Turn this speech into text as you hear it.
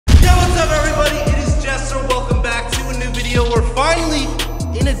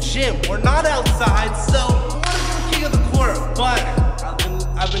gym. We're not outside, so I want to be king of the court, but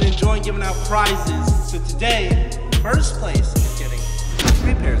I've been enjoying giving out prizes. So today, first place is getting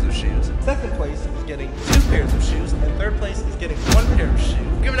 3 pairs of shoes. Second place is getting 2 pairs of shoes, and third place is getting 1 pair of shoes.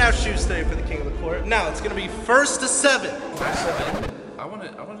 We're giving out shoes today for the king of the court. Now it's gonna be first to 7. I want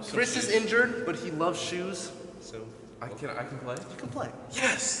to. Chris is injured, but he loves shoes, so I can play. you can play.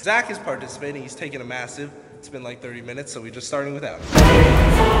 Yes. Zach is participating. He's taking a massive. It's been like 30 minutes, so we're just starting without him.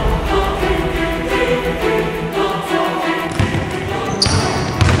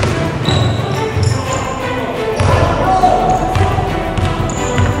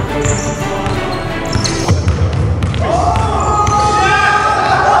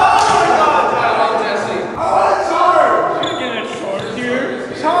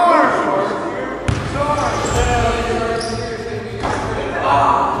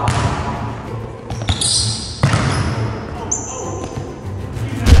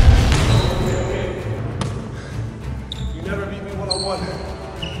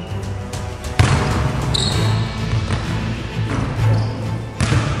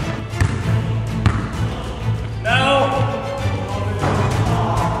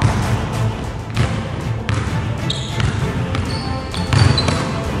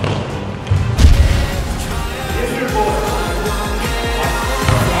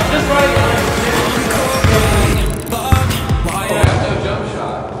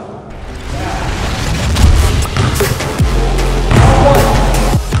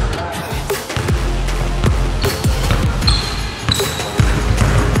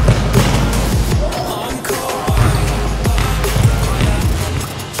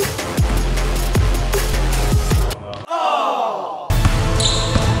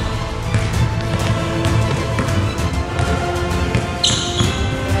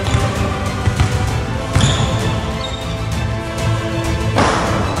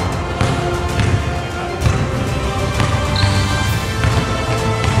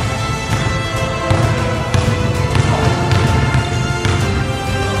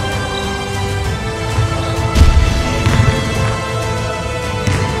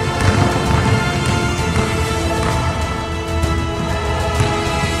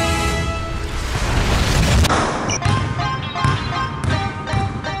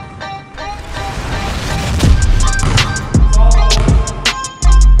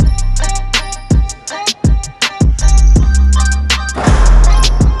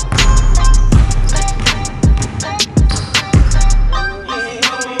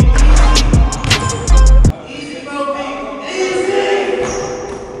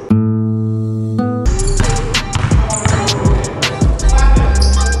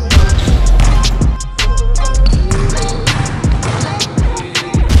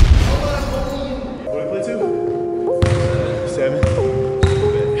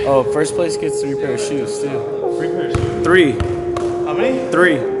 Oh, first place gets 3 pairs of shoes too. 3 pairs of shoes? 3. How many?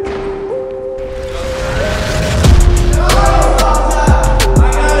 3.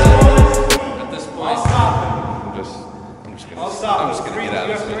 At this point, I'm just gonna get out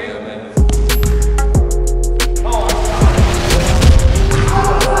of this video, man.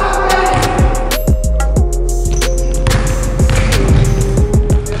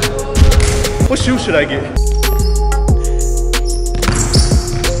 What shoe should I get?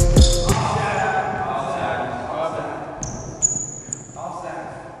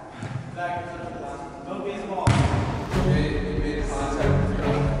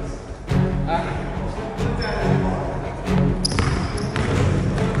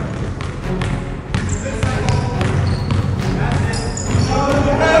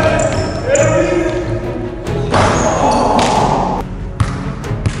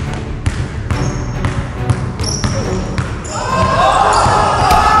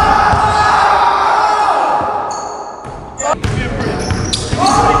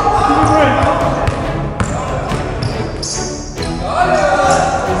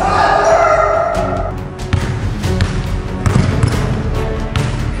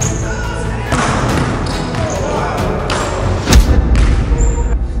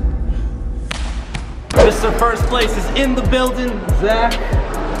 Mr. First Place is in the building. Zach,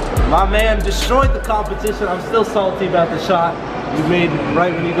 my man, destroyed the competition. I'm still salty about the shot you made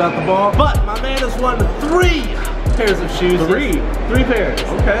right when you got the ball. But my man has won 3 pairs of shoes. 3 pairs.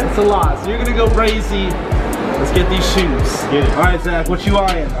 Okay. It's a lot. So you're gonna go crazy Let's get these shoes. Get it. All right, Zach, what you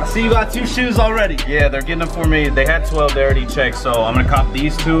eyeing? I see you got 2 shoes already. Yeah, they're getting them for me. They had 12, they already checked, so I'm gonna cop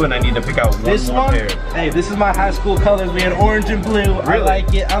these 2, and I need to pick out This more one, pair. hey, this is my high school colors. We had orange and blue. Really? I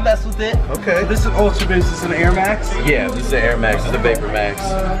like it. I'll mess with it. Okay. So this is Ultra Boost. This is an Air Max. Yeah, this is the Air Max, this is the Vapor Max.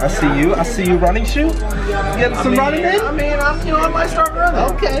 I see you. I see you running shoe. You getting some running in? I might start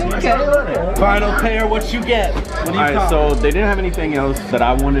running. Okay. Final pair. What you get? What do you Alright, cop? so they didn't have anything else that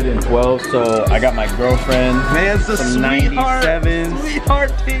I wanted in 12, so I got my girlfriend. Man's a some sweetheart. 97s.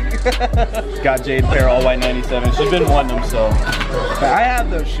 Sweetheart pink. Got Jade pair all white 97. She's been wanting them, so. I have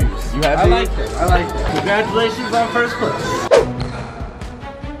those shoes. You have I these? like them. I like them. Congratulations on first place.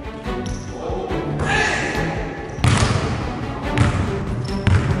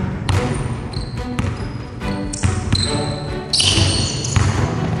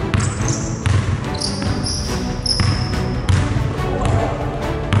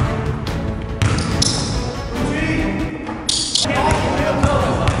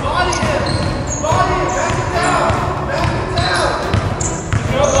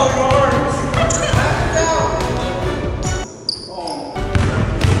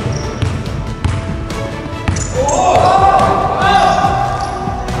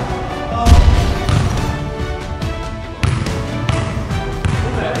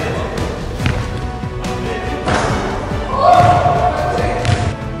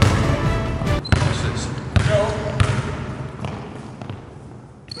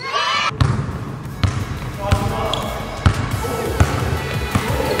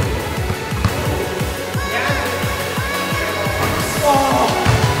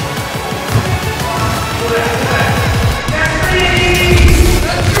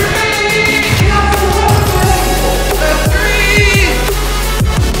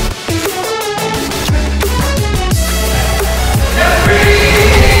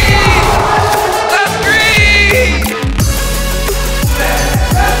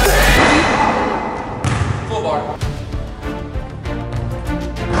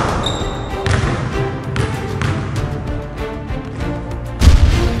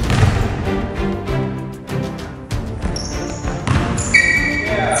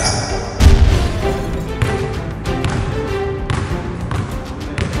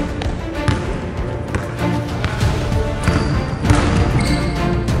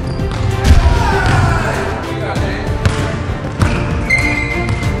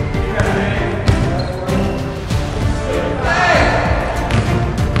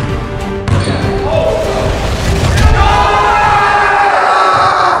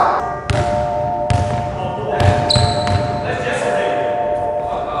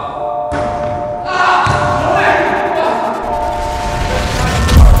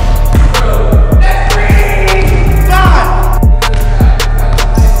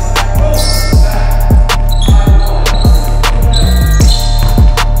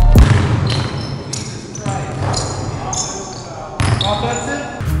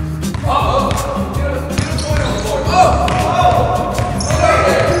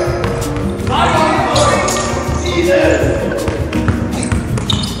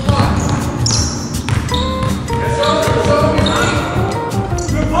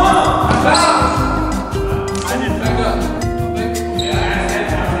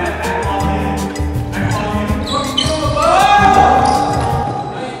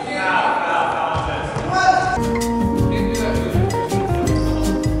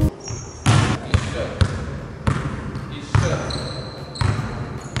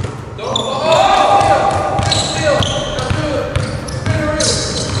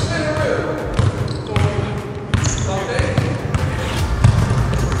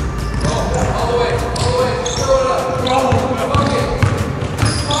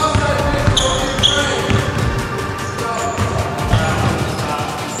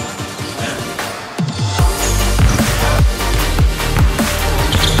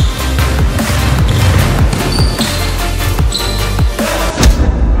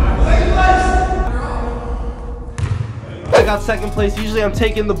 got second place. Usually I'm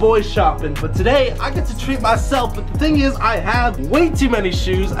taking the boys shopping, but today I get to treat myself. But the thing is, I have way too many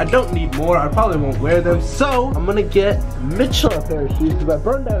shoes. I don't need more. I probably won't wear them. So I'm gonna get Mitchell a pair of shoes because I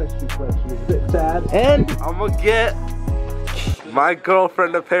burned out his shoe collection. It's a bit sad. And I'm gonna get my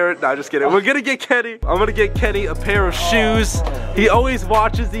girlfriend a pair of, nah, just kidding. We're gonna get Kenny. I'm gonna get Kenny a pair of shoes. He always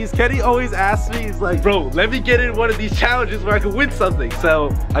watches these. Kenny always asks me, he's like, bro, let me get in one of these challenges where I can win something.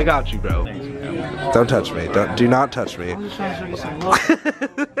 So I got you, bro. Don't touch me. Do not touch me. I'm just trying to show you some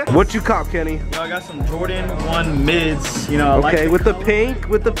love. What you cop, Kenny? Yo, I got some Jordan 1 mids. You know, I Okay, like with the pink,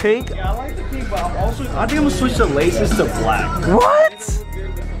 with the pink. Yeah, I like the pink, but I think I'm gonna switch the laces to black. What?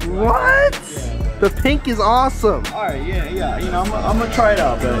 What? The pink is awesome. All right, yeah. You know, I'm gonna try it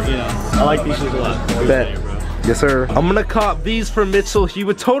out, but you know, I like these shoes a lot. Bet. Yes, sir. I'm gonna cop these for Mitchell. He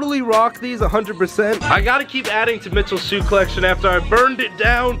would totally rock these 100%. I gotta keep adding to Mitchell's shoe collection. After I burned it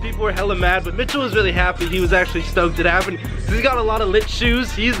down, people were hella mad, but Mitchell was really happy. He was actually stoked it happened. He's got a lot of lit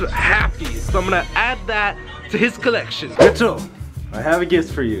shoes. He's happy. So I'm gonna add that to his collection. Mitchell, I have a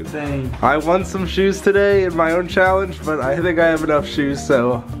gift for you. Thanks. I won some shoes today in my own challenge, but I think I have enough shoes,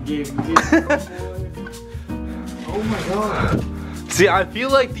 so. Oh my god. See, I feel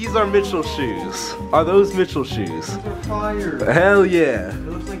like these are Mitchell shoes. Are those Mitchell shoes? Those are fire. Hell yeah. It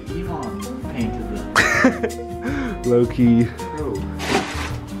looks like Elon painted them. Low key. Bro.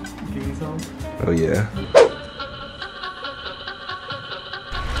 Give me some. Oh yeah.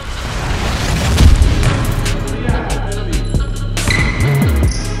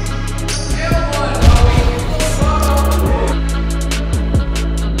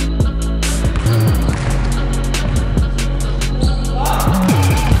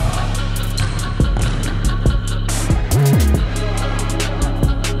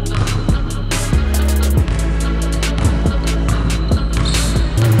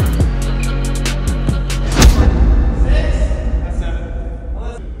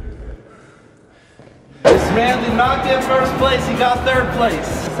 Man did not get first place, he got third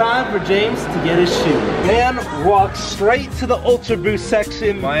place. It's time for James to get his shoe. Man walked straight to the Ultra Boost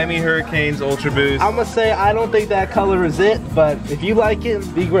section. Miami Hurricanes Ultra Boost. I'm gonna say I don't think that color is it, but if you like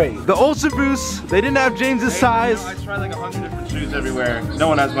it, be great. The Ultra Boost, they didn't have James's size. I tried like 100 different shoes everywhere. No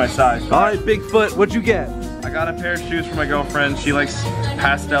one has my size. All right, Bigfoot, what'd you get? I got a pair of shoes for my girlfriend. She likes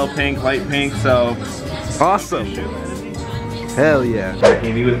pastel pink, light pink, so. Awesome. Hell yeah. I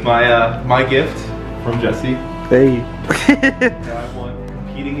came in with my my gift from Jesse. Hey. I won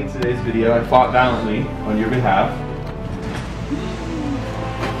competing in today's video. I fought valiantly on your behalf.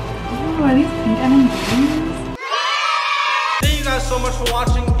 Oh, are these pink M&Ms? Thank you guys so much for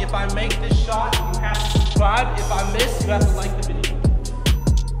watching. If I make this shot, you have to subscribe. If I miss, you have to like the video.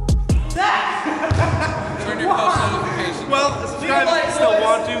 Turn your post notifications. Well, subscribe if you still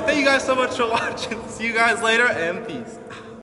want to. Thank you guys so much for watching. See you guys later and peace.